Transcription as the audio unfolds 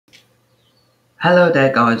Hello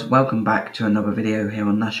there guys, welcome back to another video here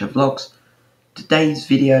on Nasha Vlogs. Today's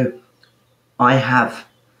video I have,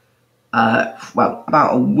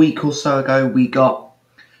 about a week or so ago we got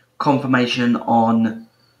confirmation on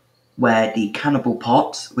where the Cannibal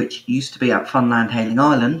Pots, which used to be at Funland Hayling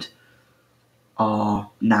Island, are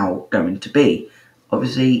now going to be.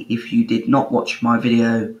 Obviously, if you did not watch my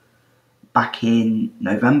video back in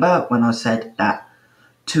November when I said that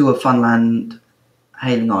two of Funland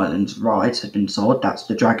Hayling Island's rides had been sold, that's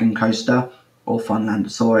the Dragon Coaster or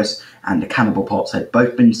Funlandosaurus and the Cannibal Pots had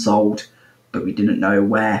both been sold, but we didn't know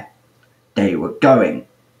where they were going.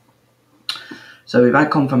 So we've had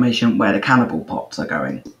confirmation where the Cannibal Pots are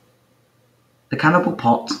going. The Cannibal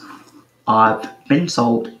Pots have been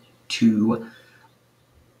sold to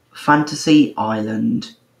Fantasy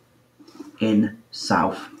Island in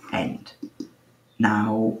Southend.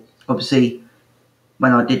 Now, obviously,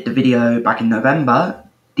 when I did the video back in November,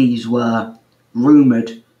 these were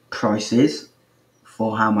rumoured prices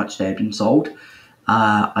for how much they had been sold.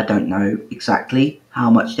 I don't know exactly how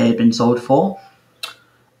much they had been sold for,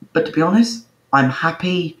 but to be honest, I'm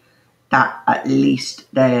happy that at least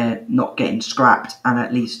they're not getting scrapped and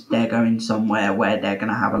at least they're going somewhere where they're going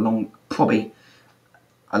to have probably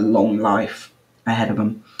a long life ahead of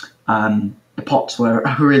them. The pots were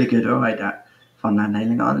a really good ride at Funland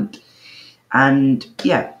Hayling Island. And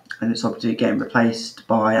yeah, and it's obviously getting replaced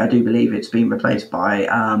by, I do believe it's been replaced by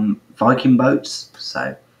Viking Boats.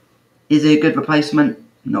 So is it a good replacement?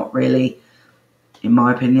 Not really, in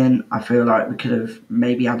my opinion. I feel like we could have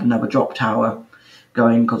maybe had another drop tower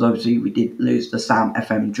going, because obviously we did lose the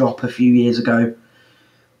SamFM drop a few years ago.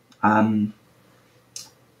 But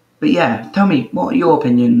yeah, tell me, what are your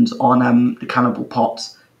opinions on the Cannibal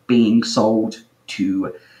Pots being sold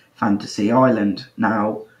to Fantasy Island?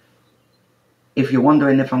 Now, if you're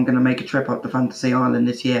wondering if I'm going to make a trip up to Fantasy Island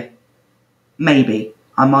this year, maybe.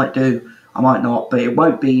 I might do, I might not, but it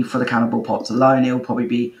won't be for the Cannibal Pots alone. It'll probably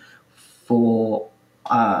be for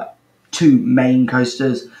two main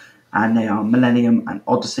coasters, and they are Millennium and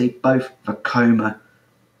Odyssey, both Vekoma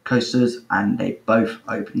coasters, and they both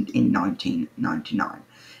opened in 1999.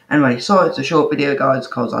 Anyway, sorry it's a short video, guys,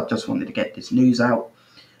 because I just wanted to get this news out.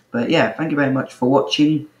 But yeah, thank you very much for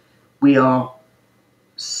watching. We are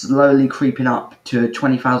slowly creeping up to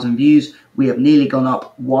 20,000 views. We have nearly gone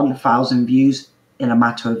up 1,000 views in a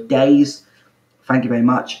matter of days. Thank you very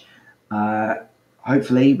much.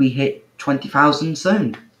 Hopefully we hit 20,000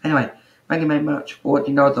 soon. Anyway, thank you very much for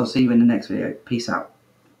watching, guys. I'll see you in the next video. Peace out.